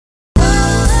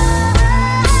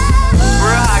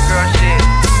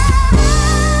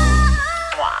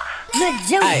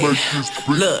Ay,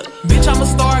 look, bitch, I'm a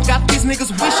star, I got these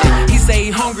niggas wishing. He say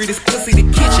he hungry, this pussy the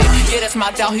kitchen. Yeah, that's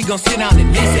my doubt, he gon' sit down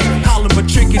and listen. Call him a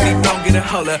trick and he don't get a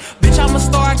holler. Bitch, I'm a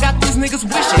star, I got these niggas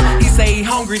wishing. He say he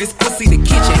hungry, this pussy the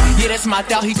kitchen. Yeah, that's my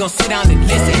doubt, he gon' sit down and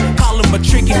listen. Call him a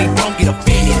trick and he don't get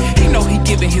offended. He know he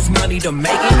giving his money to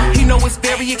make it. He know it's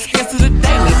very expensive to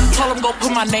date me. Told him go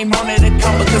put my name on that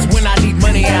account, because when I need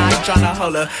money, I ain't tryna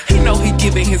holler. He know he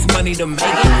giving his money to make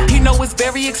it. He know it's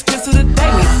very expensive to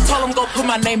date me. Told him go put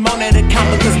my name on that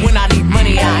account, because when I need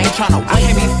money, I ain't tryna wait. I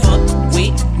can't be fucked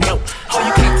with, no. Oh,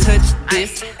 you can't touch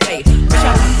this, hey. Bitch,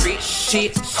 I be rich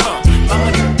shit, my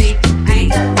money thick, hey.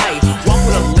 Walk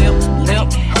with a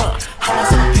limp, I'm on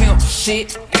some pimp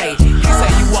shit, hey. He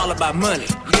say you all about money,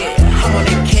 yeah. I'm on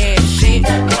that cash shit,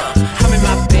 I'm in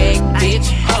my bag, bitch,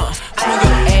 I'm on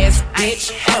your ass,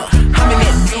 bitch, I'm in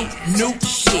that new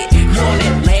shit. You on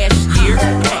that last year,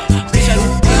 bitch, I do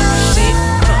pimp shit,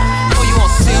 oh, you on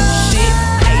simp shit,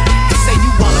 hey. He say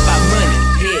you all about money,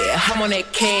 yeah. I'm on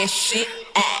that cash shit.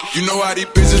 You know how these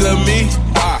bitches love me?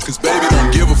 Cause baby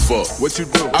don't give a fuck. What you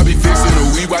do? I be fixing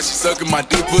the weed while she sucking my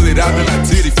dick, pull it out, then I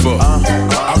titty fuck.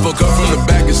 I fuck up from the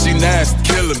back and she nasty,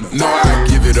 killing her. No, I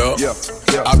give it up.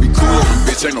 I be cool on the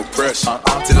bitch, ain't no pressure.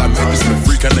 Till I make this little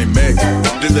freak, her name Meg.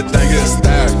 This little thing is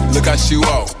style. Look how she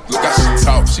walk, look how she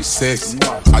talk, she sexy.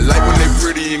 I like when they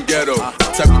pretty and ghetto.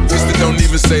 Type of bitch that don't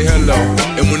even say hello.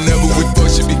 And whenever we fuck,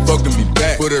 she be fucking me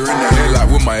back. Put her in the headlock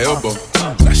with my elbow.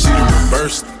 Now she done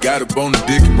reversed, got up on the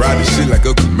dick and ride this shit like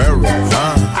a Camaro.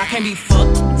 I can't be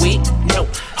fucked with, no.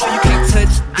 Oh, you can't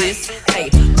touch this, hey.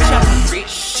 Bitch, I be rich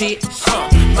shit,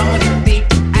 my money thick,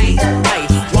 hey.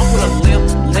 Walk with a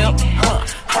limp,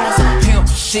 I'm on some pimp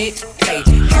shit, hey.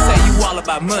 He say you all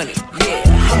about money, yeah.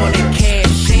 I'm on that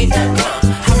cash shit,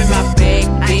 I'm in my bag,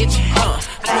 bitch, I'm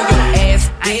on your ass,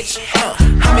 bitch,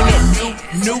 I'm in that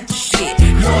new shit.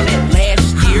 You on that last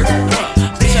year,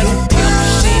 bitch, I do pimp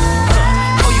shit,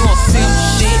 oh, you on simp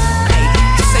shit, hey.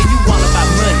 He say you all about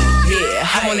money,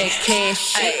 yeah. I'm on that cash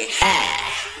shit,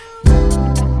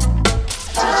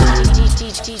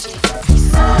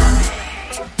 DJ.